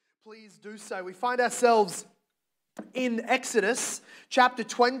please do so. We find ourselves in Exodus chapter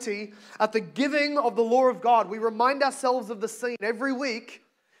 20 at the giving of the law of God. We remind ourselves of the scene every week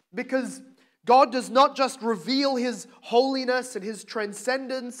because God does not just reveal His holiness and His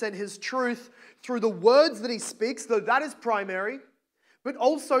transcendence and His truth through the words that He speaks, though that is primary, but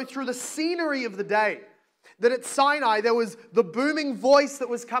also through the scenery of the day. That at Sinai there was the booming voice that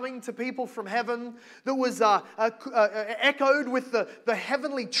was coming to people from heaven, that was echoed with the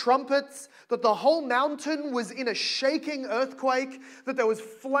heavenly trumpets, that the whole mountain was in a shaking earthquake, that there was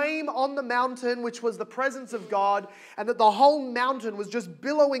flame on the mountain, which was the presence of God, and that the whole mountain was just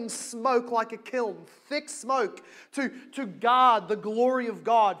billowing smoke like a kiln, thick smoke to guard the glory of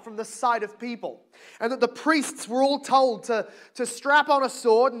God from the sight of people. And that the priests were all told to strap on a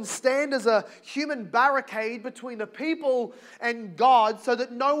sword and stand as a human barricade between the people and God so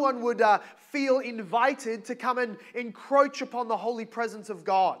that no one would feel invited to come and encroach upon the holy presence of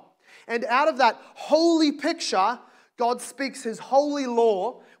God. And out of that holy picture, God speaks His holy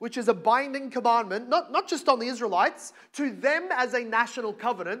law, which is a binding commandment, not just on the Israelites, to them as a national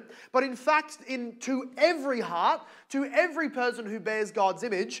covenant, but in fact to every heart, to every person who bears God's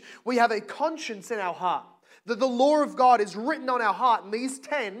image. We have a conscience in our heart. That the law of God is written on our heart, and these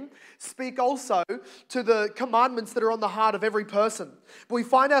 10 speak also to the commandments that are on the heart of every person. But we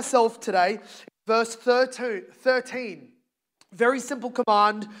find ourselves today in verse 13. Very simple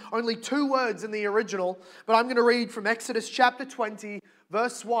command, only 2 words in the original, but I'm going to read from Exodus chapter 20,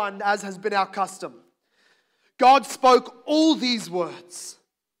 verse 1, as has been our custom. God spoke all these words,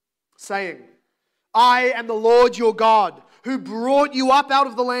 saying, I am the Lord your God, who brought you up out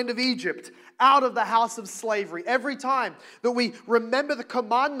of the land of Egypt, out of the house of slavery. Every time that we remember the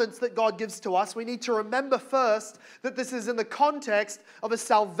commandments that God gives to us, we need to remember first that this is in the context of a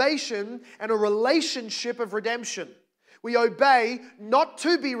salvation and a relationship of redemption. We obey not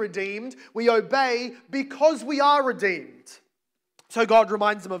to be redeemed. We obey because we are redeemed. So God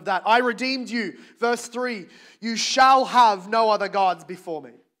reminds them of that. I redeemed you. Verse 3, you shall have no other gods before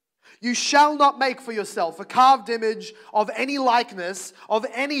me. You shall not make for yourself a carved image of any likeness of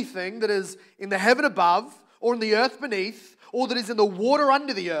anything that is in the heaven above or in the earth beneath or that is in the water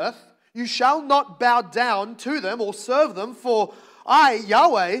under the earth. You shall not bow down to them or serve them, for I,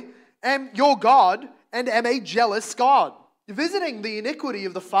 Yahweh, am your God and am a jealous God, visiting the iniquity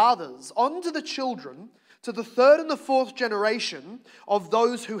of the fathers onto the children, to the 3rd and the 4th generation of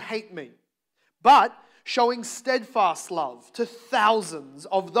those who hate me, but showing steadfast love to thousands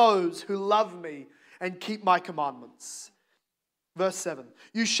of those who love me and keep my commandments. Verse 7,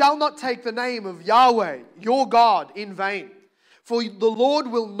 you shall not take the name of Yahweh, your God, in vain, for the Lord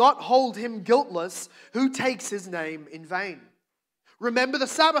will not hold him guiltless who takes his name in vain. Remember the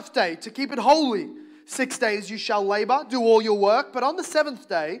Sabbath day to keep it holy. 6 days you shall labor, do all your work, but on the 7th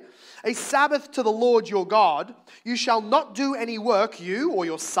day, a Sabbath to the Lord your God, you shall not do any work, you or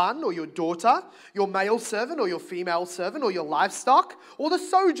your son or your daughter, your male servant or your female servant or your livestock, or the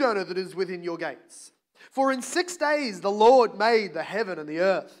sojourner that is within your gates. For in 6 days the Lord made the heaven and the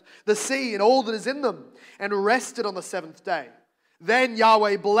earth, the sea and all that is in them, and rested on the 7th day. Then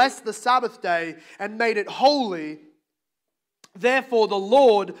Yahweh blessed the Sabbath day and made it holy. Therefore, the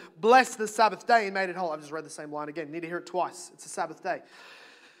Lord blessed the Sabbath day and made it holy. I've just read the same line again. You need to hear it twice. It's a Sabbath day.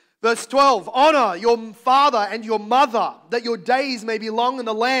 Verse 12, honor your father and your mother, that your days may be long in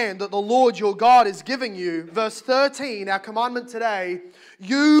the land that the Lord your God is giving you. Verse 13, our commandment today,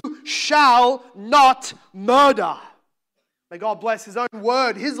 you shall not murder. May God bless His own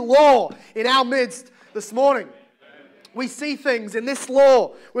word, His law in our midst this morning. We see things in this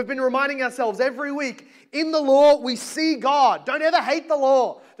law. We've been reminding ourselves every week, in the law we see God. Don't ever hate the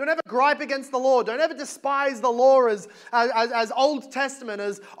law. Don't ever gripe against the law. Don't ever despise the law as Old Testament,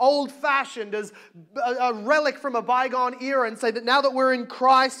 as old-fashioned, as a relic from a bygone era, and say that now that we're in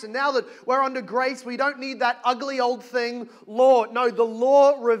Christ and now that we're under grace, we don't need that ugly old thing, law. No, the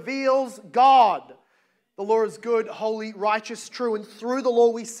law reveals God. The law is good, holy, righteous, true, and through the law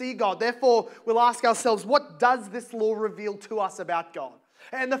we see God. Therefore, we'll ask ourselves, what does this law reveal to us about God?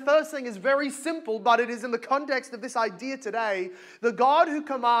 And the first thing is very simple, but it is in the context of this idea today. The God who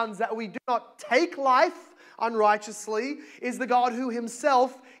commands that we do not take life unrighteously is the God who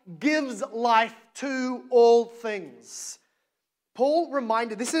Himself gives life to all things. Paul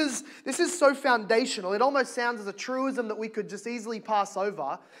reminded, this is so foundational. It almost sounds as a truism that we could just easily pass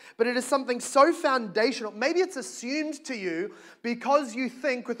over, but it is something so foundational. Maybe it's assumed to you because you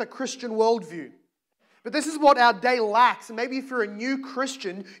think with a Christian worldview. But this is what our day lacks. And maybe if you're a new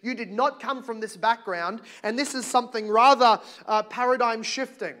Christian, you did not come from this background, and this is something rather paradigm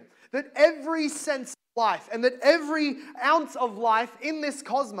shifting. That every sense life, and that every ounce of life in this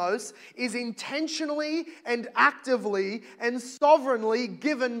cosmos is intentionally and actively and sovereignly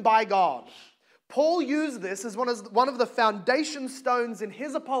given by God. Paul used this as one of the foundation stones in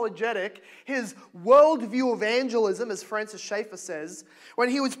his apologetic, his worldview evangelism, as Francis Schaeffer says, when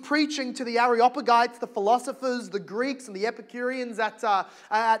he was preaching to the Areopagites, the philosophers, the Greeks, and the Epicureans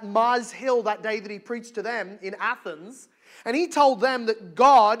at Mars Hill that day that he preached to them in Athens. And he told them that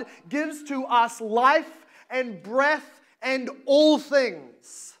God gives to us life and breath and all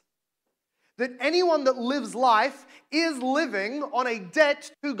things. That anyone that lives life is living on a debt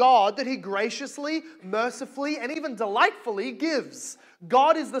to God that he graciously, mercifully, and even delightfully gives.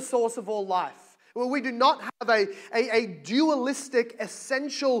 God is the source of all life. Well, we do not have a dualistic,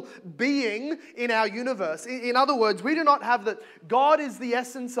 essential being in our universe. In other words, we do not have that God is the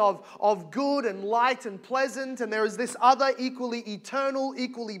essence of good and light and pleasant, and there is this other equally eternal,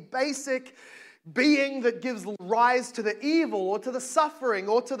 equally basic being that gives rise to the evil or to the suffering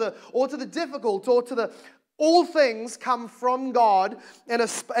or to the difficult or to the... All things come from God,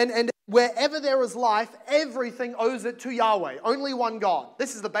 and wherever there is life, everything owes it to Yahweh. Only one God.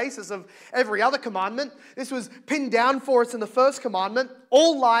 This is the basis of every other commandment. This was pinned down for us in the first commandment.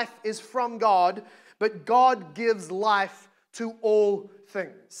 All life is from God, but God gives life to all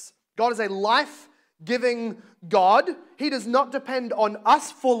things. God is a life-giving God. He does not depend on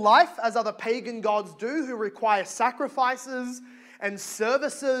us for life, as other pagan gods do, who require sacrifices and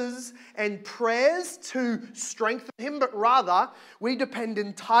services and prayers to strengthen him, but rather we depend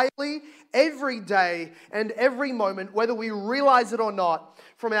entirely every day and every moment, whether we realize it or not,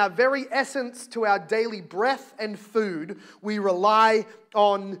 from our very essence to our daily breath and food, we rely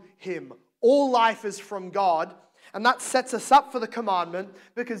on him. All life is from God, and that sets us up for the commandment,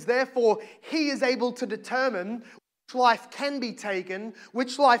 because therefore he is able to determine which life can be taken,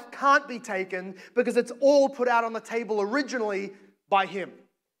 which life can't be taken, because it's all put out on the table originally by him.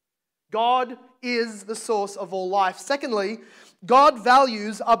 God is the source of all life. Secondly, God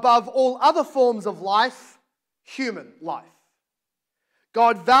values above all other forms of life, human life.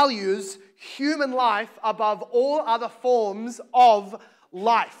 God values human life above all other forms of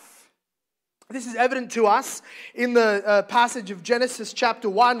life. This is evident to us in the passage of Genesis chapter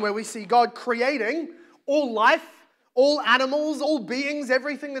 1, where we see God creating all life, all animals, all beings,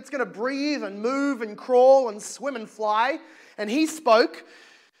 everything that's going to breathe and move and crawl and swim and fly. And he spoke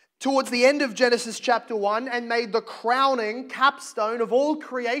towards the end of Genesis chapter 1 and made the crowning capstone of all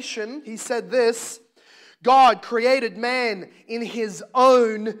creation. He said this: God created man in his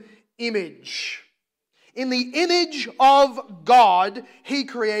own image. In the image of God, he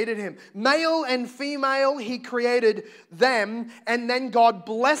created him. Male and female, he created them, and then God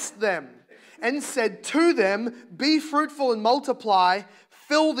blessed them and said to them, "Be fruitful and multiply,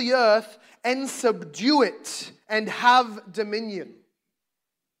 fill the earth and subdue it, and have dominion."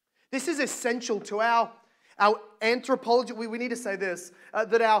 This is essential to our anthropology. We need to say this,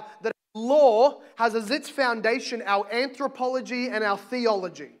 that our law has as its foundation our anthropology and our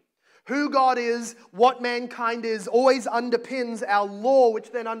theology. Who God is, what mankind is, always underpins our law,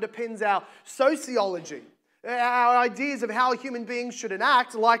 which then underpins our sociology. Our ideas of how human beings should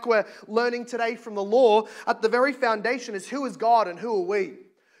enact, like we're learning today from the law, at the very foundation is who is God and who are we.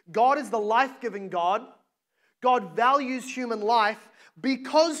 God is the life-giving God. God values human life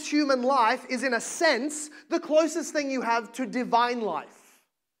because human life is, in a sense, the closest thing you have to divine life.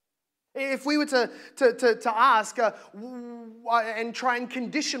 If we were to ask and try and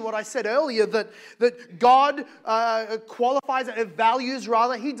condition what I said earlier, that God qualifies, values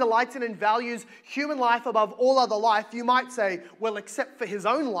rather, he delights in and values human life above all other life, you might say, well, except for his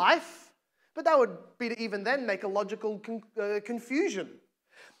own life. But that would be to even then make a logical confusion.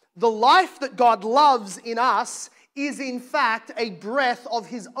 The life that God loves in us is in fact a breath of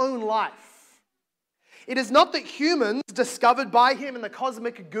his own life. It is not that humans discovered by him in the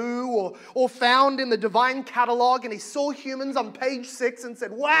cosmic goo or found in the divine catalog, and he saw humans on page 6 and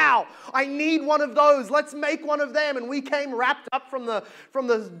said, "Wow, I need one of those. Let's make one of them." And we came wrapped up from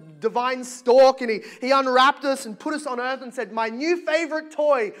the divine stalk, and he unwrapped us and put us on earth and said, "My new favorite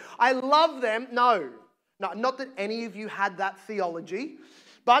toy. I love them." No, not that any of you had that theology.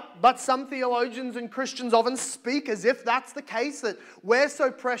 But some theologians and Christians often speak as if that's the case, that we're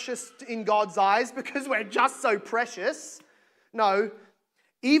so precious in God's eyes because we're just so precious. No,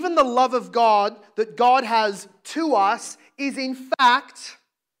 even the love of God that God has to us is in fact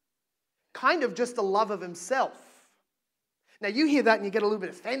kind of just a love of himself. Now you hear that and you get a little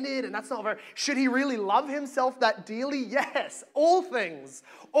bit offended, and that's not very... Should he really love himself that dearly? Yes, all things,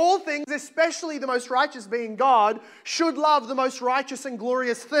 especially the most righteous being God, should love the most righteous and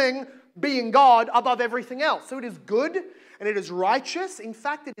glorious thing, being God above everything else. So it is good and it is righteous. In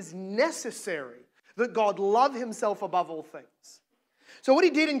fact, it is necessary that God love himself above all things. So what he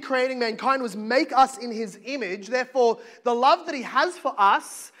did in creating mankind was make us in his image. Therefore, the love that he has for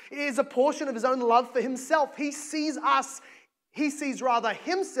us is a portion of his own love for himself. He sees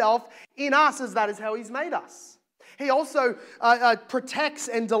himself in us as that is how he's made us. He also protects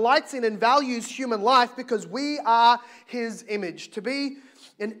and delights in and values human life because we are his image. To be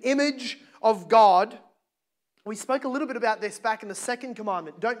an image of God, we spoke a little bit about this back in the second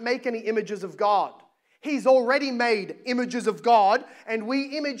commandment. Don't make any images of God. He's already made images of God, and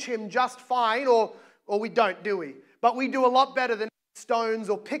we image him just fine, or we don't, do we? But we do a lot better than stones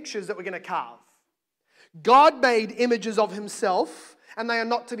or pictures that we're going to carve. God made images of himself, and they are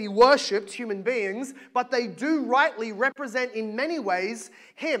not to be worshipped, human beings, but they do rightly represent in many ways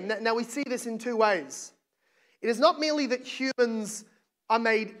him. Now we see this in two ways. It is not merely that humans are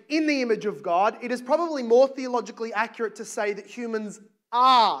made in the image of God. It is probably more theologically accurate to say that humans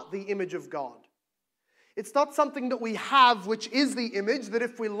are the image of God. It's not something that we have, which is the image, that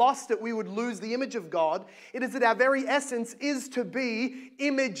if we lost it, we would lose the image of God. It is that our very essence is to be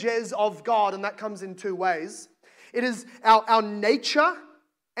images of God, and that comes in two ways. It is our nature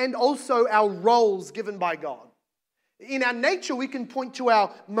and also our roles given by God. In our nature, we can point to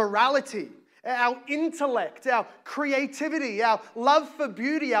our morality, our intellect, our creativity, our love for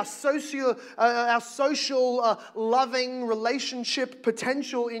beauty, our social loving relationship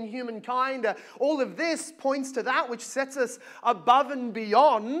potential in humankind. All of this points to that which sets us above and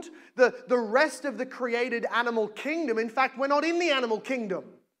beyond the rest of the created animal kingdom. In fact, we're not in the animal kingdom.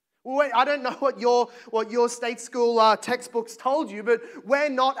 Wait, I don't know what your state school textbooks told you, but we're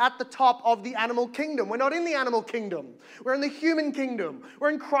not at the top of the animal kingdom. We're not in the animal kingdom. We're in the human kingdom.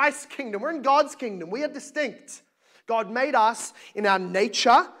 We're in Christ's kingdom. We're in God's kingdom. We are distinct. God made us in our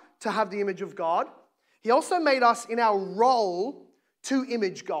nature to have the image of God. He also made us in our role to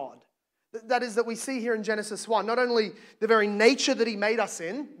image God. That is that we see here in Genesis 1. Not only the very nature that he made us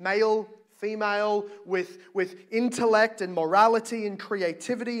in, male, female, with intellect and morality and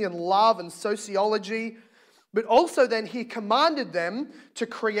creativity and love and sociology. But also then he commanded them to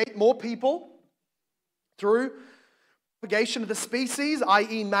create more people through propagation of the species,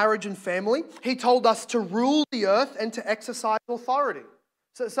 i.e. marriage and family. He told us to rule the earth and to exercise authority.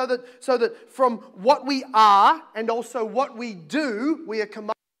 So that from what we are and also what we do, we are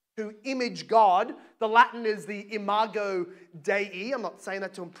commanded to image God. The Latin is the imago Dei. I'm not saying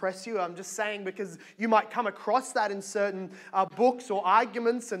that to impress you. I'm just saying because you might come across that in certain books or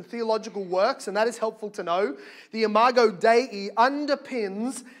arguments and theological works, and that is helpful to know. The imago Dei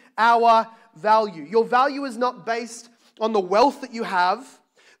underpins our value. Your value is not based on the wealth that you have,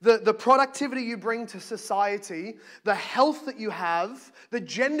 the productivity you bring to society, the health that you have, the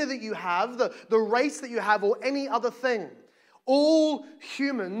gender that you have, the race that you have, or any other thing. All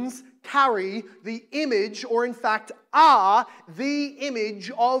humans carry the image, or in fact are the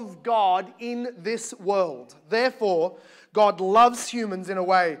image of God in this world. Therefore, God loves humans in a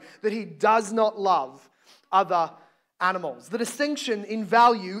way that he does not love other animals. The distinction in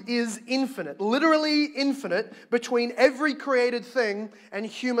value is infinite, literally infinite, between every created thing and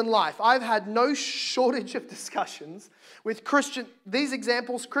human life. I've had no shortage of discussions with Christian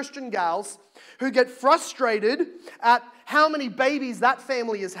gals who get frustrated at how many babies that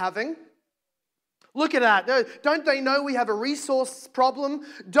family is having. Look at that. Don't they know we have a resource problem?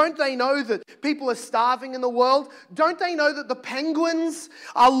 Don't they know that people are starving in the world? Don't they know that the penguins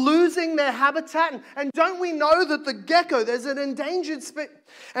are losing their habitat? And don't we know that the gecko, there's an endangered species,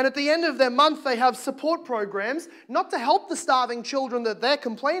 and at the end of their month they have support programs, not to help the starving children that they're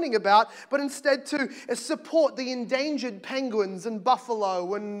complaining about, but instead to support the endangered penguins and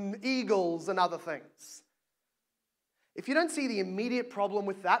buffalo and eagles and other things. If you don't see the immediate problem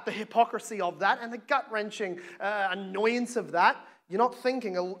with that, the hypocrisy of that, and the gut-wrenching annoyance of that, you're not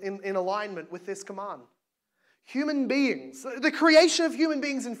thinking in alignment with this command. Human beings, the creation of human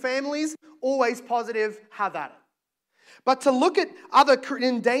beings and families, always positive, have at it. But to look at other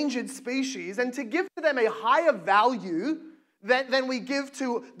endangered species and to give to them a higher value than we give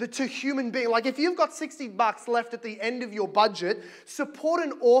to human beings. Like if you've got $60 left at the end of your budget, support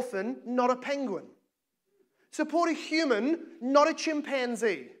an orphan, not a penguin. Support a human, not a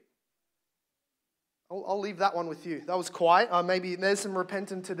chimpanzee. I'll leave that one with you. That was quiet. Maybe there's some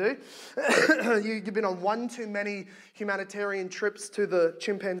repenting to do. You've been on one too many humanitarian trips to the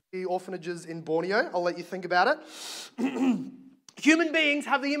chimpanzee orphanages in Borneo. I'll let you think about it. Human beings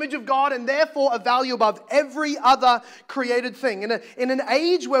have the image of God and therefore a value above every other created thing. In an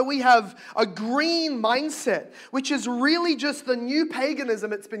age where we have a green mindset, which is really just the new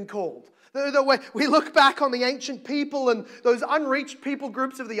paganism it's been called. We look back on the ancient people and those unreached people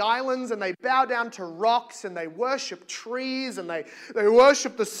groups of the islands, and they bow down to rocks and they worship trees and they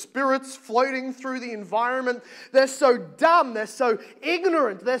worship the spirits floating through the environment. They're so dumb, they're so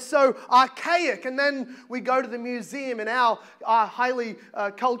ignorant, they're so archaic. And then we go to the museum in our highly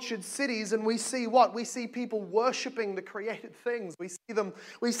cultured cities, and we see what? We see people worshiping the created things. We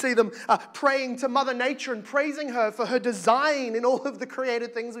see them praying to Mother Nature and praising her for her design in all of the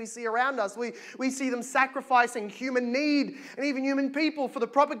created things we see around us. We see them sacrificing human need and even human people for the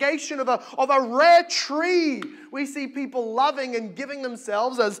propagation of a rare tree. We see people loving and giving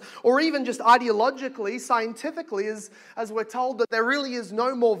themselves or even just ideologically, scientifically, as we're told that there really is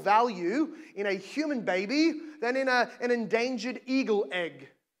no more value in a human baby than in an endangered eagle egg.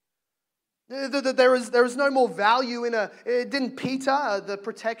 There is no more value in didn't Peter, the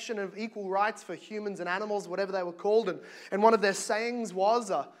protection of equal rights for humans and animals, whatever they were called, and one of their sayings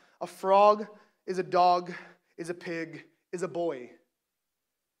was, a frog is a dog, is a pig, is a boy.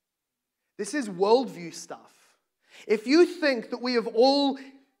 This is worldview stuff. If you think that we have all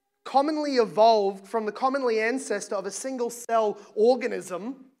commonly evolved from the commonly ancestor of a single cell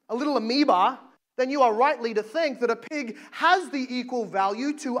organism, a little amoeba, then you are rightly to think that a pig has the equal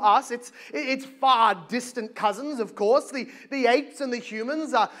value to us. It's far distant cousins, of course. The apes and the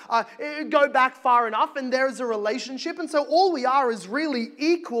humans go back far enough, and there is a relationship. And so all we are is really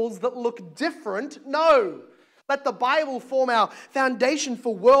equals that look different. No. Let the Bible form our foundation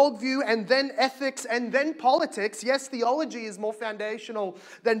for worldview, and then ethics, and then politics. Yes, theology is more foundational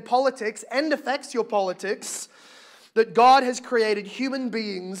than politics and affects your politics. That God has created human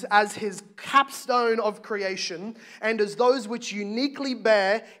beings as His capstone of creation and as those which uniquely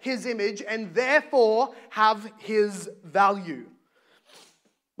bear His image and therefore have His value.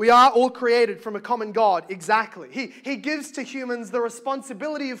 We are all created from a common God, exactly. He gives to humans the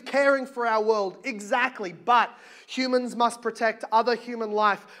responsibility of caring for our world, exactly. But humans must protect other human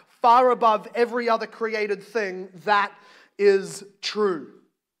life far above every other created thing. That is true.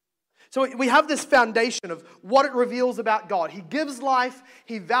 So we have this foundation of what it reveals about God. He gives life,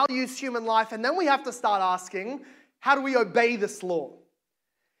 He values human life, and then we have to start asking, how do we obey this law?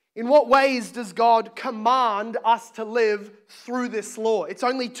 In what ways does God command us to live through this law? It's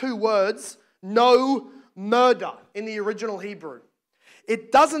only 2 words, no murder in the original Hebrew.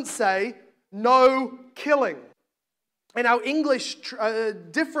 It doesn't say no killing. And our English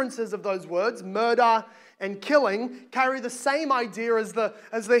differences of those words, murder and killing, carry the same idea as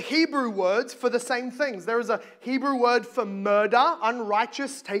the Hebrew words for the same things. There is a Hebrew word for murder,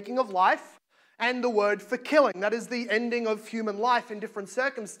 unrighteous taking of life, and the word for killing. That is the ending of human life in different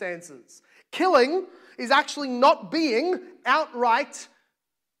circumstances. Killing is actually not being outright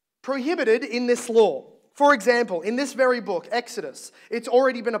prohibited in this law. For example, in this very book, Exodus, it's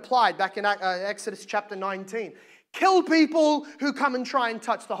already been applied back in Exodus chapter 19. Kill people who come and try and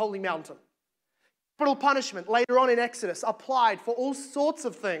touch the holy mountain. Capital punishment later on in Exodus applied for all sorts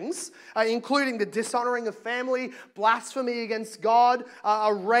of things, including the dishonoring of family, blasphemy against God,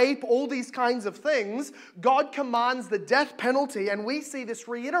 a rape, all these kinds of things. God commands the death penalty, and we see this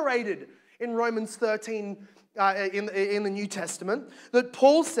reiterated in Romans 13 in the New Testament, that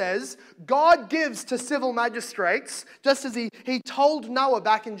Paul says God gives to civil magistrates, just as he told Noah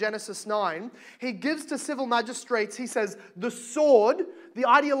back in Genesis 9, he gives to civil magistrates, he says, the sword, the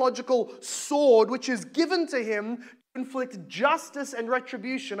ideological sword, which is given to him to inflict justice and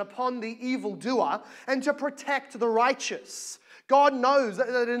retribution upon the evildoer and to protect the righteous. God knows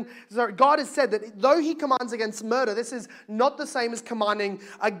God has said that though He commands against murder, this is not the same as commanding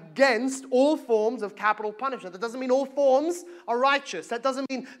against all forms of capital punishment. That doesn't mean all forms are righteous. That doesn't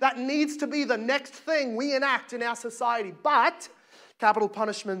mean that needs to be the next thing we enact in our society. But capital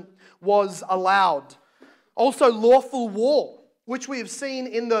punishment was allowed. Also, lawful war, which we have seen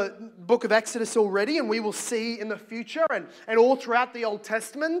in the book of Exodus already, and we will see in the future, and all throughout the Old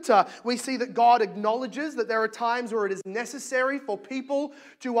Testament. We see that God acknowledges that there are times where it is necessary for people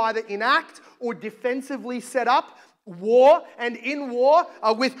to either enact or defensively set up war, and in war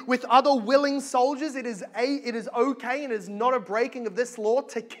with other willing soldiers, it is okay and it is not a breaking of this law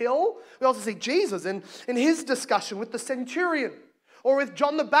to kill. We also see Jesus in His discussion with the centurion, or with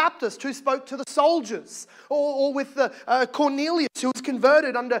John the Baptist who spoke to the soldiers, or with Cornelius who was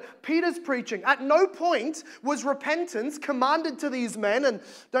converted under Peter's preaching. At no point was repentance commanded to these men, and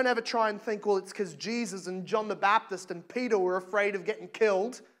don't ever try and think, well, it's because Jesus and John the Baptist and Peter were afraid of getting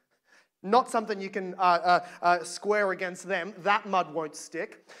killed. Not something you can square against them. That mud won't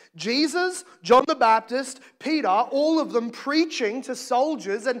stick. Jesus, John the Baptist, Peter, all of them preaching to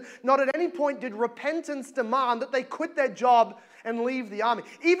soldiers, and not at any point did repentance demand that they quit their job and leave the army.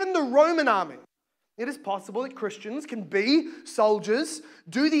 Even the Roman army. It is possible that Christians can be soldiers,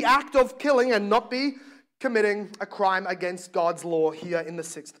 do the act of killing, and not be committing a crime against God's law here in the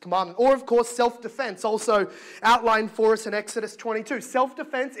sixth commandment. Or, of course, self-defense, also outlined for us in Exodus 22.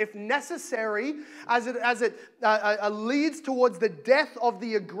 Self-defense, if necessary, as it leads towards the death of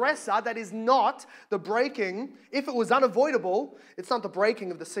the aggressor, that is not the breaking. If it was unavoidable, it's not the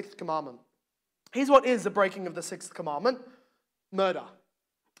breaking of the sixth commandment. Here's what is the breaking of the sixth commandment: murder.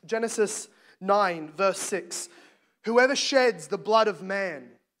 Genesis 9, verse 6. Whoever sheds the blood of man,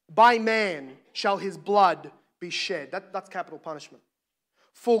 by man shall his blood be shed. That's capital punishment.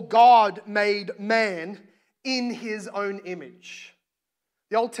 For God made man in his own image.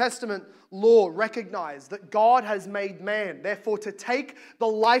 The Old Testament law recognized that God has made man. Therefore, to take the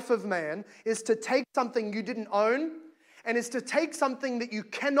life of man is to take something you didn't own, and is to take something that you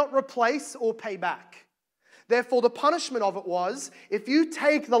cannot replace or pay back. Therefore, the punishment of it was, if you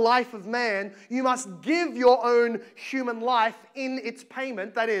take the life of man, you must give your own human life in its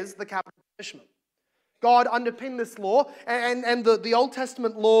payment. That is the capital punishment. God underpinned this law, and the Old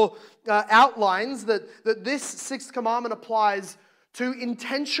Testament law outlines that this sixth commandment applies to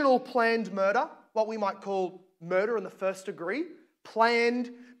intentional planned murder, what we might call murder in the first degree, planned,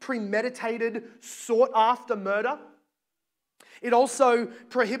 premeditated, sought after murder. It also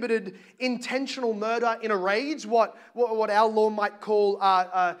prohibited intentional murder in a rage, what our law might call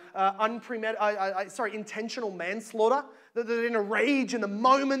intentional manslaughter. That in a rage, in the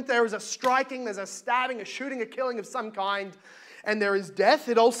moment, there is a striking, there's a stabbing, a shooting, a killing of some kind, and there is death.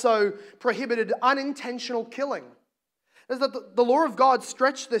 It also prohibited unintentional killing. As that the law of God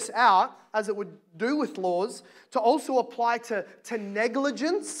stretched this out, as it would do with laws, to also apply to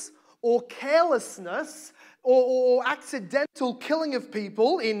negligence or carelessness or accidental killing of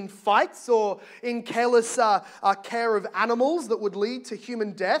people in fights or in careless care of animals that would lead to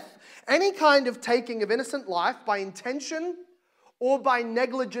human death. Any kind of taking of innocent life by intention or by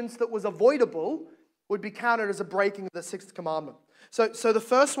negligence that was avoidable would be counted as a breaking of the sixth commandment. So the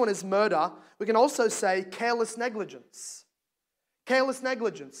first one is murder. We can also say careless negligence. Careless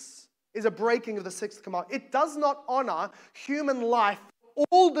negligence is a breaking of the sixth commandment. It does not honor human life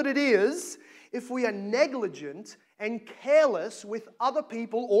all that it is if we are negligent and careless with other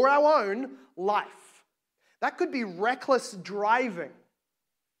people or our own life. That could be reckless driving.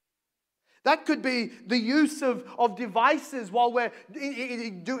 That could be the use of devices while we're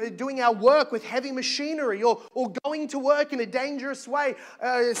doing our work with heavy machinery, or going to work in a dangerous way,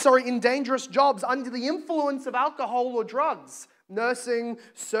 in dangerous jobs under the influence of alcohol or drugs. Nursing,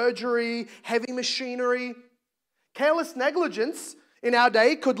 surgery, heavy machinery. Careless negligence in our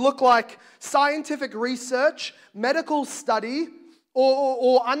day could look like scientific research, medical study,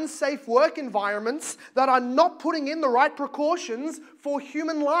 or unsafe work environments that are not putting in the right precautions for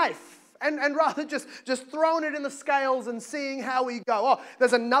human life. And rather just throwing it in the scales and seeing how we go. Oh,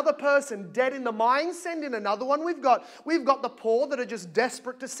 there's another person dead in the mine, send in another one. We've got the poor that are just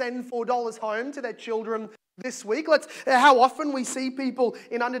desperate to send $4 home to their children this week. How often we see people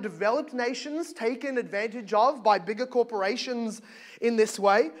in underdeveloped nations taken advantage of by bigger corporations in this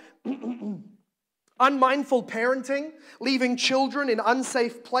way. Unmindful parenting, leaving children in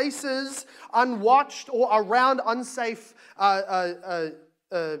unsafe places, unwatched or around unsafe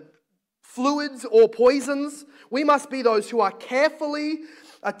fluids or poisons. We must be those who are carefully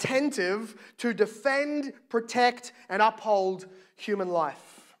attentive to defend, protect, and uphold human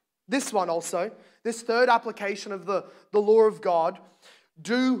life. This one also, this third application of the law of God,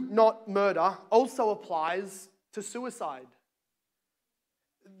 do not murder, also applies to suicide.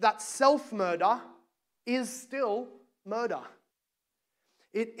 That self-murder is still murder.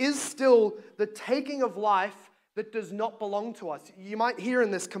 It is still the taking of life that does not belong to us. You might hear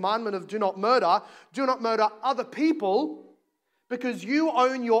in this commandment of do not murder other people, because you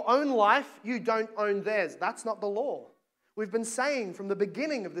own your own life, you don't own theirs. That's not the law. We've been saying from the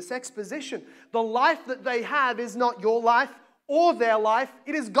beginning of this exposition, the life that they have is not your life or their life,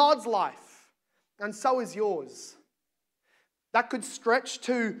 it is God's life. And so is yours. That could stretch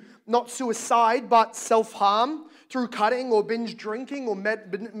to not suicide, but self-harm through cutting or binge drinking or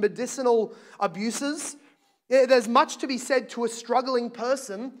medicinal abuses. There's much to be said to a struggling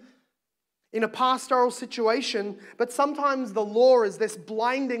person in a pastoral situation, but sometimes the law is this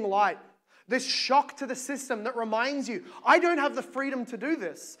blinding light This shock to the system that reminds you, I don't have the freedom to do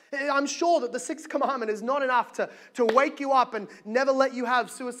this. I'm sure that the sixth commandment is not enough to wake you up and never let you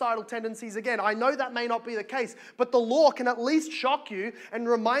have suicidal tendencies again. I know that may not be the case, but the law can at least shock you and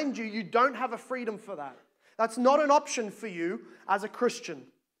remind you you don't have a freedom for that. That's not an option for you as a Christian.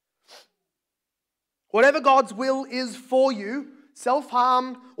 Whatever God's will is for you,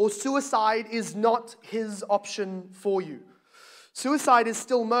 self-harm or suicide is not His option for you. Suicide is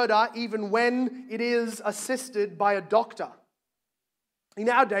still murder even when it is assisted by a doctor. In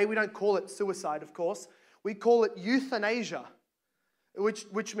our day, we don't call it suicide, of course. We call it euthanasia,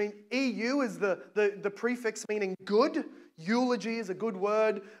 which means EU is the prefix meaning good. Eulogy is a good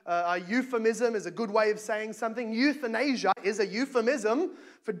word. A euphemism is a good way of saying something. Euthanasia is a euphemism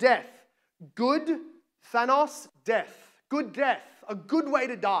for death. Good, Thanos, death. Good death. A good way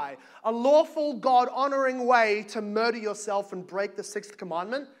to die. A lawful, God-honoring way to murder yourself and break the sixth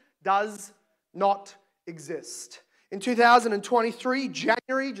commandment does not exist. In 2023,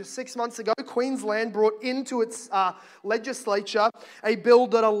 January, just 6 months ago, Queensland brought into its legislature a bill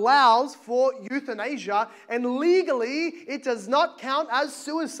that allows for euthanasia, and legally it does not count as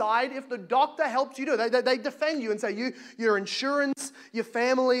suicide if the doctor helps you do it. They defend you and say your insurance, your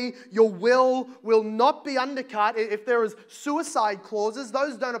family, your will not be undercut. If there is suicide clauses,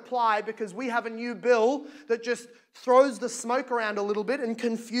 those don't apply because we have a new bill that just throws the smoke around a little bit and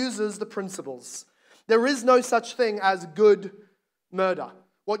confuses the principles. There is no such thing as good murder.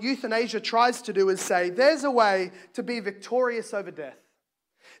 What euthanasia tries to do is say, there's a way to be victorious over death.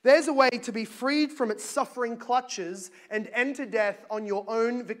 There's a way to be freed from its suffering clutches and enter death on your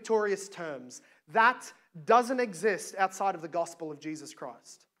own victorious terms. That doesn't exist outside of the gospel of Jesus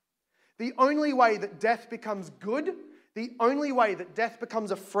Christ. The only way that death becomes good, the only way that death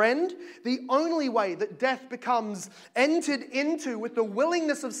becomes a friend, the only way that death becomes entered into with the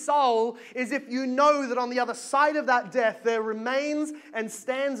willingness of soul is if you know that on the other side of that death there remains and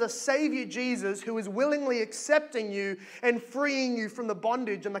stands a Savior Jesus who is willingly accepting you and freeing you from the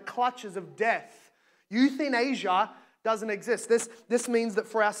bondage and the clutches of death. Euthanasia doesn't exist. This means that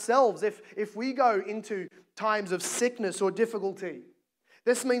for ourselves, if we go into times of sickness or difficulty,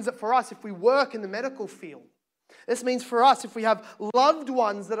 this means that for us, if we work in the medical field, this means for us, if we have loved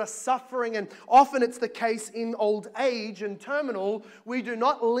ones that are suffering, and often it's the case in old age and terminal, we do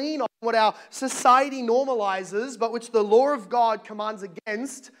not lean on what our society normalizes, but which the law of God commands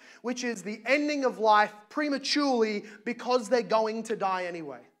against, which is the ending of life prematurely because they're going to die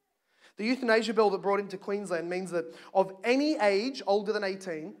anyway. The euthanasia bill that brought into Queensland means that of any age older than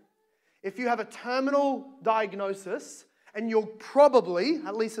 18, if you have a terminal diagnosis, and you're probably,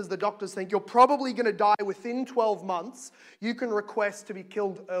 at least as the doctors think, you're probably going to die within 12 months, you can request to be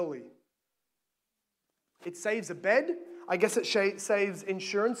killed early. It saves a bed. I guess it saves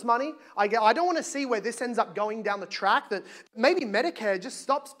insurance money. I don't want to see where this ends up going down the track, that maybe Medicare just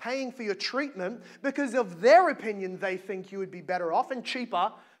stops paying for your treatment because of their opinion they think you would be better off and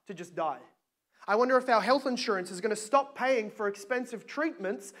cheaper to just die. I wonder if our health insurance is going to stop paying for expensive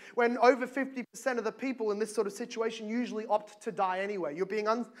treatments when over 50% of the people in this sort of situation usually opt to die anyway. You're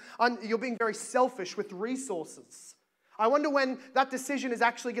being very selfish with resources. I wonder when that decision is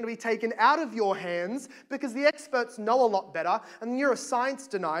actually going to be taken out of your hands because the experts know a lot better and you're a science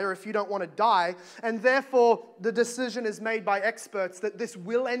denier if you don't want to die, and therefore the decision is made by experts that this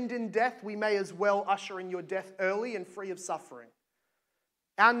will end in death. We may as well usher in your death early and free of suffering.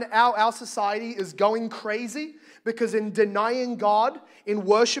 And our society is going crazy because in denying God, in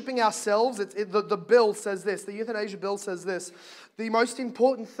worshiping ourselves, the bill says this, the euthanasia bill says this, the most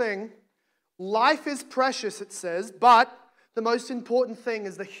important thing, life is precious, it says, but the most important thing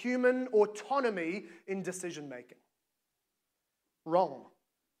is the human autonomy in decision making. Wrong.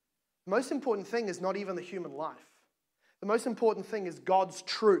 The most important thing is not even the human life. The most important thing is God's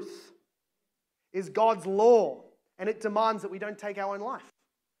truth, is God's law, and it demands that we don't take our own life.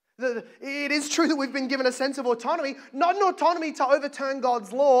 It is true that we've been given a sense of autonomy, not an autonomy to overturn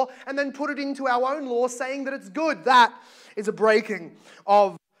God's law and then put it into our own law saying that it's good. That is a breaking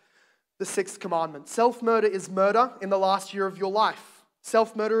of the sixth commandment. Self-murder is murder in the last year of your life.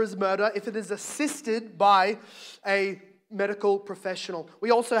 Self-murder is murder if it is assisted by a medical professional.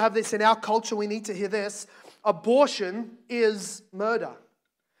 We also have this in our culture. We need to hear this. Abortion is murder.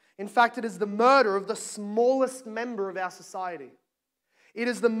 In fact, it is the murder of the smallest member of our society. It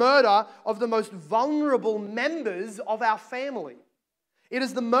is the murder of the most vulnerable members of our family. It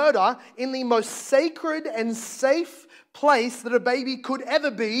is the murder in the most sacred and safe place that a baby could ever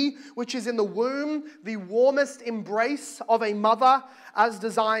be, which is in the womb, the warmest embrace of a mother as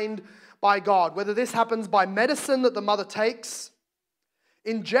designed by God. Whether this happens by medicine that the mother takes,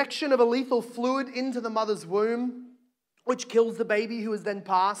 injection of a lethal fluid into the mother's womb, which kills the baby who is then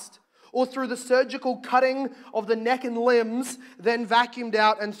passed, or through the surgical cutting of the neck and limbs, then vacuumed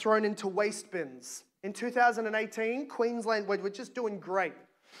out and thrown into waste bins. In 2018, Queensland, we're just doing great.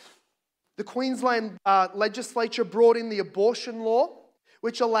 The Queensland legislature brought in the abortion law,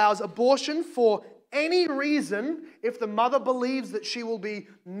 which allows abortion for any reason if the mother believes that she will be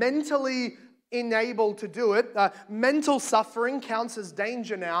mentally enabled to do it. Mental suffering counts as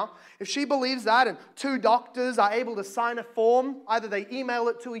danger now. If she believes that and two doctors are able to sign a form, either they email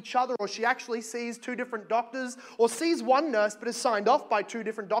it to each other or she actually sees two different doctors or sees one nurse but is signed off by two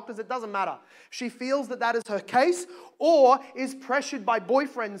different doctors, it doesn't matter. She feels that that is her case or is pressured by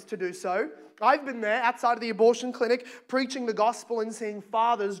boyfriends to do so. I've been there outside of the abortion clinic preaching the gospel and seeing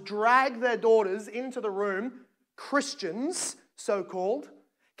fathers drag their daughters into the room, Christians, so-called,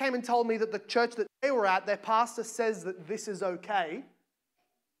 came and told me that the church that they were at, their pastor says that this is okay.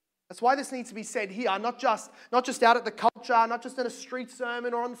 That's why this needs to be said here, not just out at the culture, not just in a street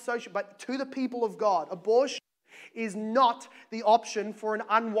sermon or on the social, but to the people of God. Abortion is not the option for an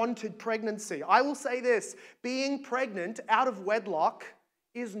unwanted pregnancy. I will say this, being pregnant out of wedlock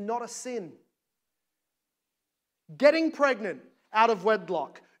is not a sin. Getting pregnant out of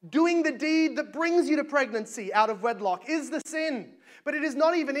wedlock, doing the deed that brings you to pregnancy out of wedlock is the sin. But it is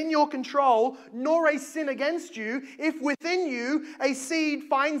not even in your control, nor a sin against you, if within you a seed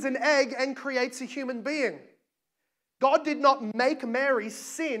finds an egg and creates a human being. God did not make Mary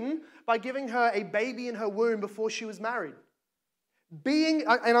sin by giving her a baby in her womb before she was married.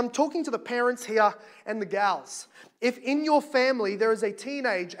 And I'm talking to the parents here and the gals. If in your family there is a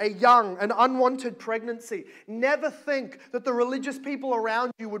teenage, a young, an unwanted pregnancy, never think that the religious people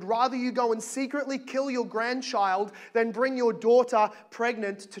around you would rather you go and secretly kill your grandchild than bring your daughter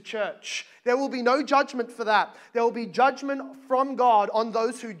pregnant to church. There will be no judgment for that. There will be judgment from God on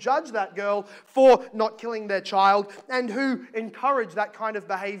those who judge that girl for not killing their child and who encourage that kind of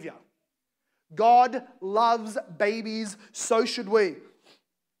behavior. God loves babies, so should we.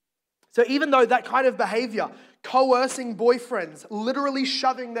 So even though that kind of behavior, coercing boyfriends, literally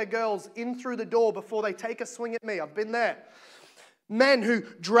shoving their girls in through the door before they take a swing at me, I've been there. Men who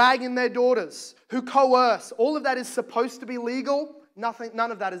drag in their daughters, who coerce, all of that is supposed to be legal. None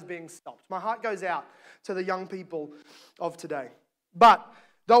of that is being stopped. My heart goes out to the young people of today. But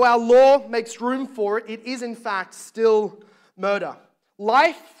though our law makes room for it, it is in fact still murder.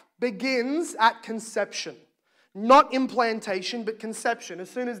 Life begins at conception. Not implantation, but conception. As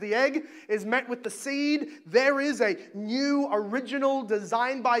soon as the egg is met with the seed, there is a new, original,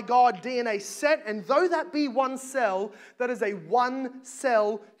 designed by God DNA set. And though that be one cell, that is a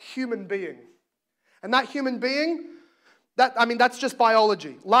one-cell human being. And that human being, that's just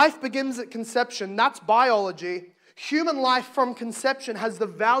biology. Life begins at conception. That's biology. Human life from conception has the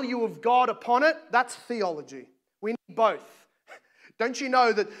value of God upon it. That's theology. We need both. Don't you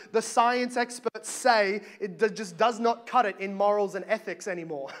know that the science experts say it just does not cut it in morals and ethics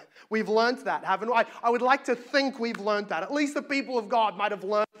anymore? We've learned that, haven't we? I would like to think we've learned that. At least the people of God might have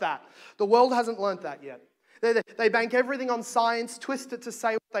learned that. The world hasn't learned that yet. They bank everything on science, twist it to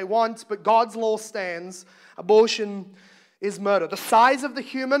say what they want, but God's law stands. Abortion is murder. The size of the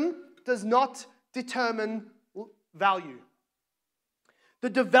human does not determine value. The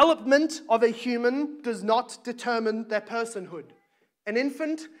development of a human does not determine their personhood. An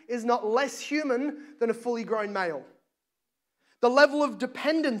infant is not less human than a fully grown male. The level of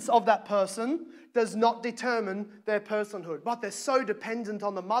dependence of that person does not determine their personhood. But they're so dependent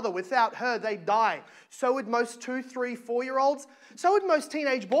on the mother. Without her, they die. So would most 2, 3, 4-year-olds. So would most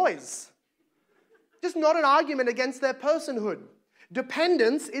teenage boys. Just not an argument against their personhood.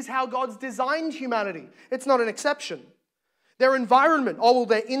 Dependence is how God's designed humanity. It's not an exception. Their environment,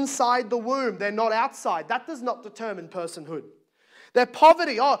 they're inside the womb. They're not outside. That does not determine personhood. Their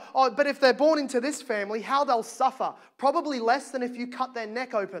poverty, but if they're born into this family, how they'll suffer. Probably less than if you cut their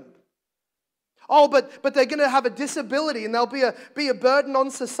neck open. But they're going to have a disability and they'll be a burden on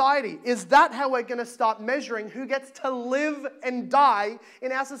society. Is that how we're going to start measuring who gets to live and die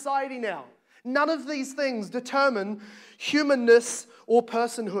in our society now? None of these things determine humanness or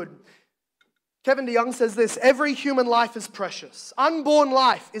personhood. Kevin DeYoung says this, every human life is precious. Unborn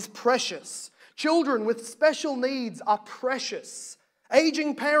life is precious. Children with special needs are precious.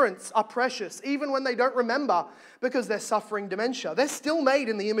 Aging parents are precious, even when they don't remember because they're suffering dementia. They're still made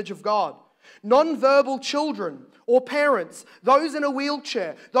in the image of God. Non-verbal children or parents, those in a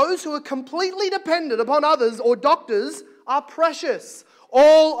wheelchair, those who are completely dependent upon others or doctors are precious.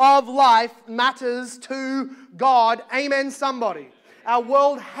 All of life matters to God. Amen, somebody. Our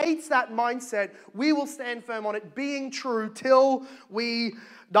world hates that mindset. We will stand firm on it being true till we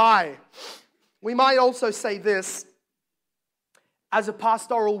die. We might also say this as a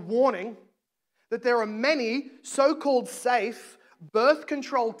pastoral warning, that there are many so-called safe birth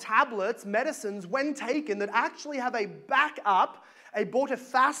control tablets, medicines, when taken, that actually have a backup,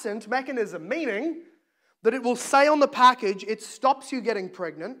 abortifacient mechanism, meaning that it will say on the package, it stops you getting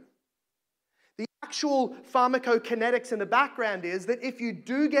pregnant. The actual pharmacokinetics in the background is that if you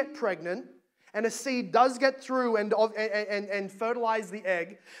do get pregnant and a seed does get through and fertilize the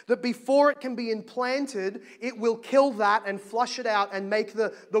egg, that before it can be implanted, it will kill that and flush it out and make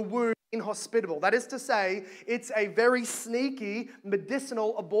the womb inhospitable. That is to say, it's a very sneaky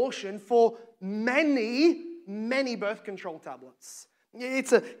medicinal abortion for many, many birth control tablets.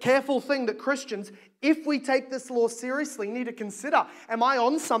 It's a careful thing that Christians, if we take this law seriously, need to consider. Am I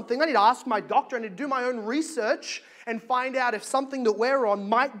on something? I need to ask my doctor. I need to do my own research and find out if something that we're on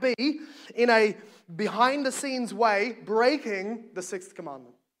might be, in a behind-the-scenes way, breaking the sixth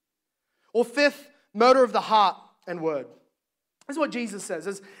commandment. Or fifth, murder of the heart and word. This is what Jesus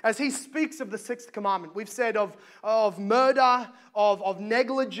says. As he speaks of the sixth commandment, we've said of murder, of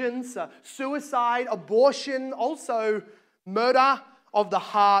negligence, suicide, abortion, also murder of the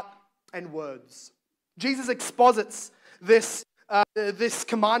heart and words. Jesus exposits this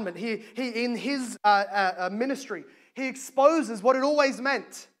commandment. He in his ministry, he exposes what it always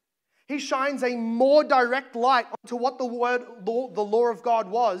meant. He shines a more direct light onto what the law of God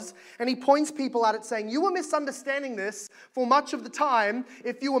was, and he points people at it saying, you were misunderstanding this for much of the time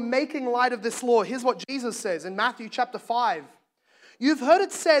if you were making light of this law. Here's what Jesus says in Matthew chapter 5. You have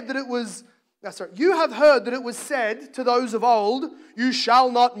heard that it was said to those of old, you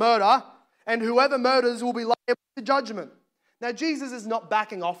shall not murder, and whoever murders will be liable to judgment. Now, Jesus is not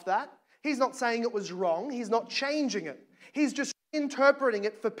backing off that. He's not saying it was wrong. He's not changing it. He's just interpreting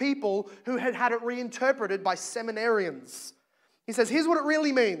it for people who had had it reinterpreted by seminarians. He says, here's what it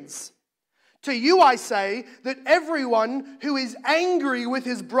really means. To you I say that everyone who is angry with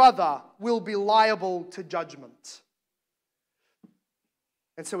his brother will be liable to judgment.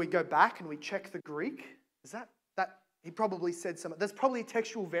 And so we go back and we check the Greek. Is that he probably said something. There's probably a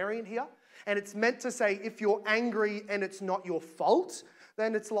textual variant here. And it's meant to say if you're angry and it's not your fault,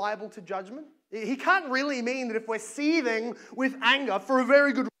 then it's liable to judgment. He can't really mean that if we're seething with anger for a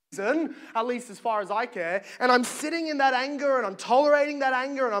very good reason, at least as far as I care, and I'm sitting in that anger and I'm tolerating that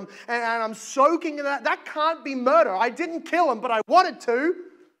anger and I'm soaking in that can't be murder. I didn't kill him, but I wanted to.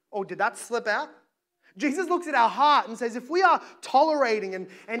 Oh, did that slip out? Jesus looks at our heart and says, if we are tolerating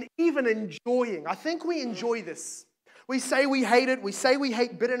and even enjoying, I think we enjoy this. We say we hate it, we say we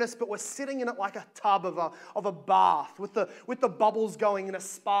hate bitterness, but we're sitting in it like a tub of a bath with the bubbles going in a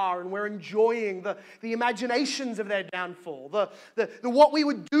spa, and we're enjoying the imaginations of their downfall, the what we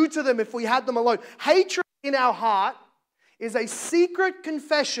would do to them if we had them alone. Hatred in our heart is a secret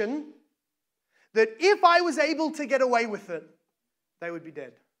confession that if I was able to get away with it, they would be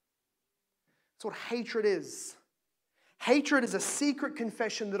dead. That's what hatred is. Hatred is a secret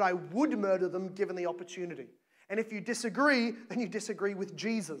confession that I would murder them given the opportunity. And if you disagree, then you disagree with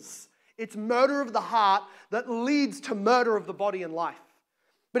Jesus. It's murder of the heart that leads to murder of the body and life.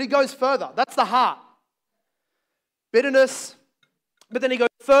 But he goes further. That's the heart. Bitterness. But then he goes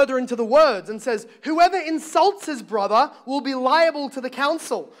further into the words and says, whoever insults his brother will be liable to the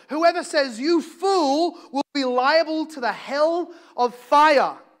council. Whoever says, you fool, will be liable to the hell of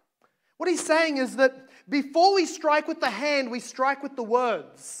fire. What he's saying is that before we strike with the hand, we strike with the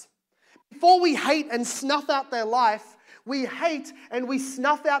words. Before we hate and snuff out their life, we hate and we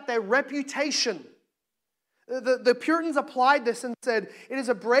snuff out their reputation. The Puritans applied this and said, it is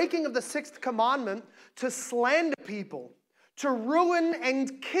a breaking of the sixth commandment to slander people, to ruin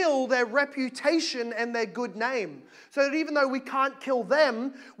and kill their reputation and their good name. So that even though we can't kill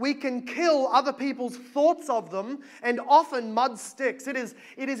them, we can kill other people's thoughts of them, and often mud sticks. It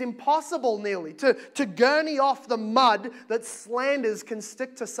is impossible nearly to gurney off the mud that slanders can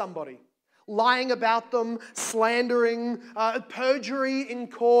stick to somebody. Lying about them, slandering, perjury in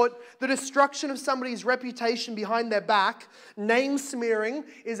court, the destruction of somebody's reputation behind their back, name smearing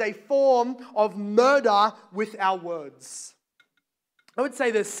is a form of murder with our words. I would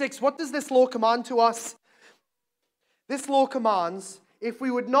say there's 6. What does this law command to us? This law commands, if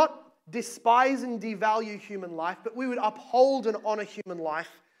we would not despise and devalue human life, but we would uphold and honor human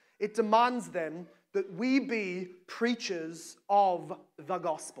life, it demands then that we be preachers of the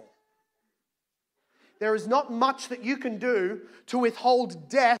gospel. There is not much that you can do to withhold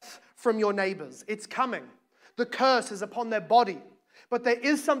death from your neighbors. It's coming. The curse is upon their body. But there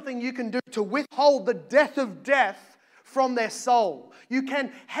is something you can do to withhold the death of death from their soul. You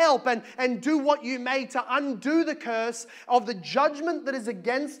can help and do what you may to undo the curse of the judgment that is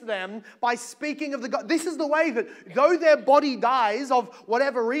against them by speaking of the God. This is the way that though their body dies of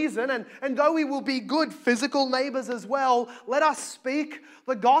whatever reason, and though we will be good physical neighbors as well, let us speak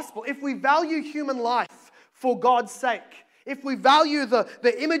the gospel. If we value human life for God's sake, if we value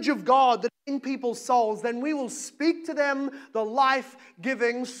the image of God that's in people's souls, then we will speak to them the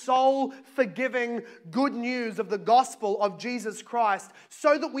life-giving, soul-forgiving good news of the gospel of Jesus Christ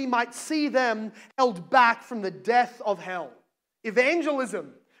so that we might see them held back from the death of hell.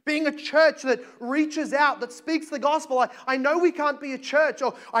 Evangelism, being a church that reaches out, that speaks the gospel. I know we can't be a church,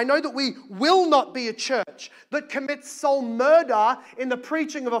 or I know that we will not be a church that commits soul murder in the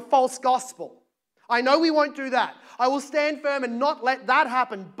preaching of a false gospel. I know we won't do that. I will stand firm and not let that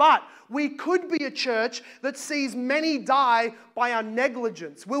happen. But we could be a church that sees many die by our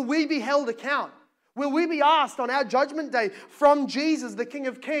negligence. Will we be held account? Will we be asked on our judgment day from Jesus, the King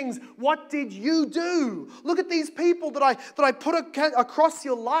of Kings, what did you do? Look at these people that I put across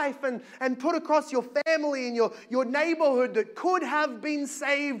your life and put across your family and your neighborhood that could have been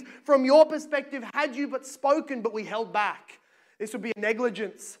saved from your perspective had you but spoken, but we held back. This would be a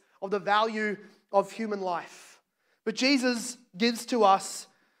negligence of the value of human life. But Jesus gives to us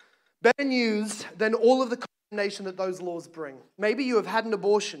better news than all of the condemnation that those laws bring. Maybe you have had an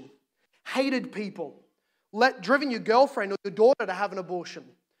abortion, hated people, driven your girlfriend or your daughter to have an abortion.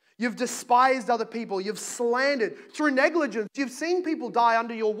 You've despised other people. You've slandered. Through negligence, you've seen people die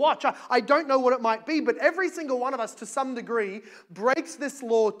under your watch. I don't know what it might be, but every single one of us to some degree breaks this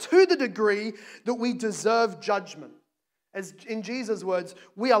law to the degree that we deserve judgment. As in Jesus' words,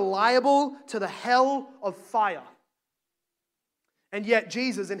 we are liable to the hell of fire. And yet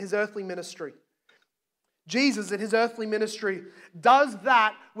Jesus in his earthly ministry does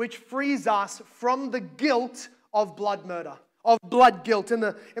that which frees us from the guilt of blood murder, of blood guilt. In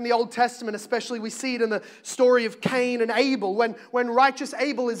the Old Testament especially, we see it in the story of Cain and Abel. When righteous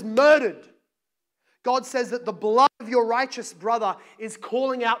Abel is murdered, God says that the blood of your righteous brother is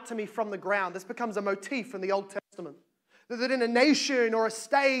calling out to me from the ground. This becomes a motif in the Old Testament. That in a nation or a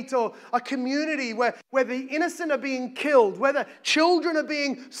state or a community where the innocent are being killed, where the children are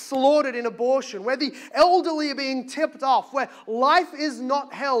being slaughtered in abortion, where the elderly are being tipped off, where life is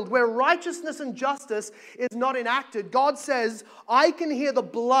not held, where righteousness and justice is not enacted, God says, I can hear the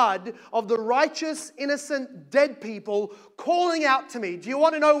blood of the righteous, innocent, dead people calling out to me. Do you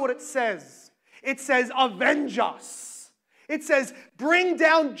want to know what it says? It says, avenge us. It says, bring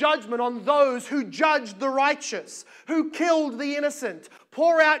down judgment on those who judged the righteous, who killed the innocent.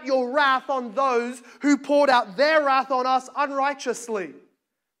 Pour out your wrath on those who poured out their wrath on us unrighteously.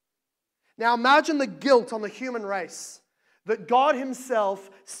 Now imagine the guilt on the human race that God himself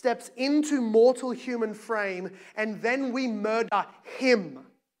steps into mortal human frame and then we murder him.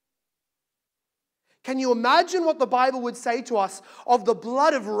 Can you imagine what the Bible would say to us of the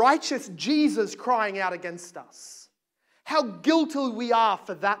blood of righteous Jesus crying out against us? How guilty we are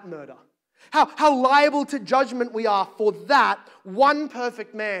for that murder. How liable to judgment we are for that one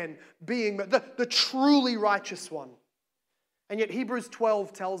perfect man being the truly righteous one. And yet Hebrews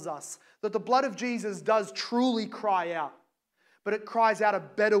 12 tells us that the blood of Jesus does truly cry out. But it cries out a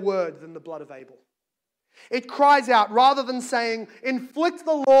better word than the blood of Abel. It cries out, rather than saying, inflict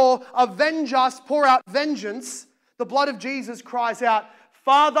the law, avenge us, pour out vengeance, the blood of Jesus cries out,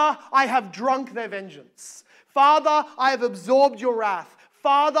 Father, I have drunk their vengeance. Father, I have absorbed your wrath.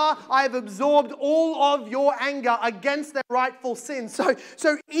 Father, I have absorbed all of your anger against their rightful sin. So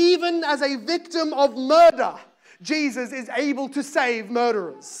even as a victim of murder, Jesus is able to save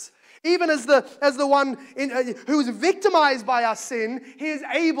murderers. Even as the one who is victimized by our sin, he is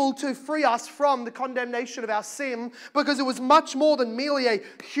able to free us from the condemnation of our sin, because it was much more than merely a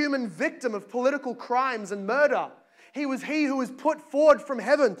human victim of political crimes and murder. He who was put forward from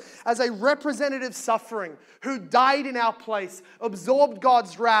heaven as a representative suffering, who died in our place, absorbed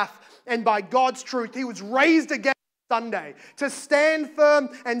God's wrath, and by God's truth, he was raised again Sunday to stand firm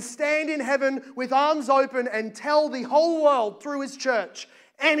and stand in heaven with arms open and tell the whole world through his church,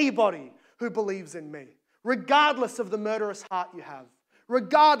 anybody who believes in me, regardless of the murderous heart you have,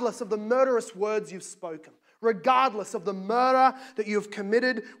 regardless of the murderous words you've spoken, regardless of the murder that you have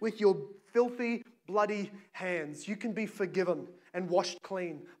committed with your filthy, bloody hands, you can be forgiven and washed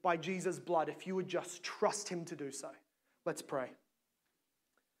clean by Jesus' blood if you would just trust him to do so. Let's pray.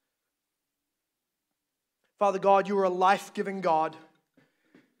 Father God, you are a life-giving God.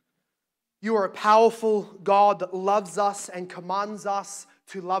 You are a powerful God that loves us and commands us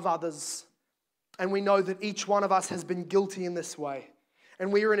to love others. And we know that each one of us has been guilty in this way.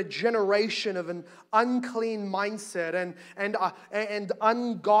 And we are in a generation of an unclean mindset and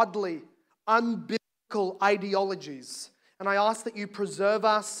ungodly, unbiblical ideologies. And I ask that you preserve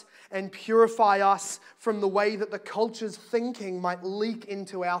us and purify us from the way that the culture's thinking might leak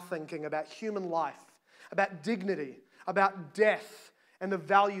into our thinking about human life, about dignity, about death, and the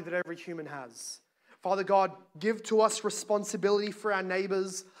value that every human has. Father God, give to us responsibility for our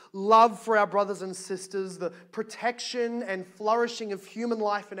neighbors, love for our brothers and sisters, the protection and flourishing of human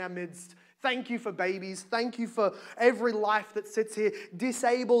life in our midst. Thank you for babies. Thank you for every life that sits here,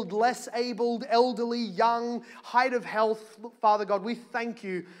 disabled, less abled, elderly, young, height of health. Father God, we thank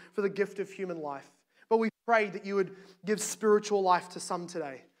you for the gift of human life. But we pray that you would give spiritual life to some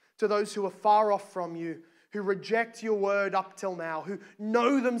today, to those who are far off from you, who reject your word up till now, who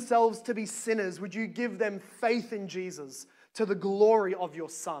know themselves to be sinners. Would you give them faith in Jesus to the glory of your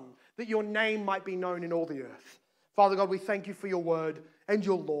Son, that your name might be known in all the earth. Father God, we thank you for your word and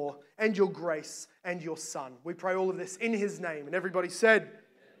your law and your grace and your Son. We pray all of this in his name. And everybody said,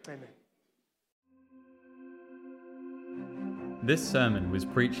 Amen. This sermon was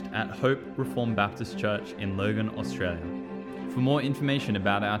preached at Hope Reformed Baptist Church in Logan, Australia. For more information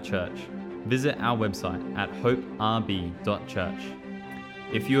about our church, visit our website at hoperb.church.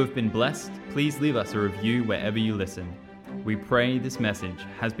 If you have been blessed, please leave us a review wherever you listen. We pray this message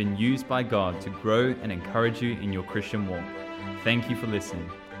has been used by God to grow and encourage you in your Christian walk. Thank you for listening.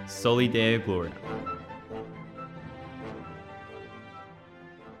 Soli Deo Gloria.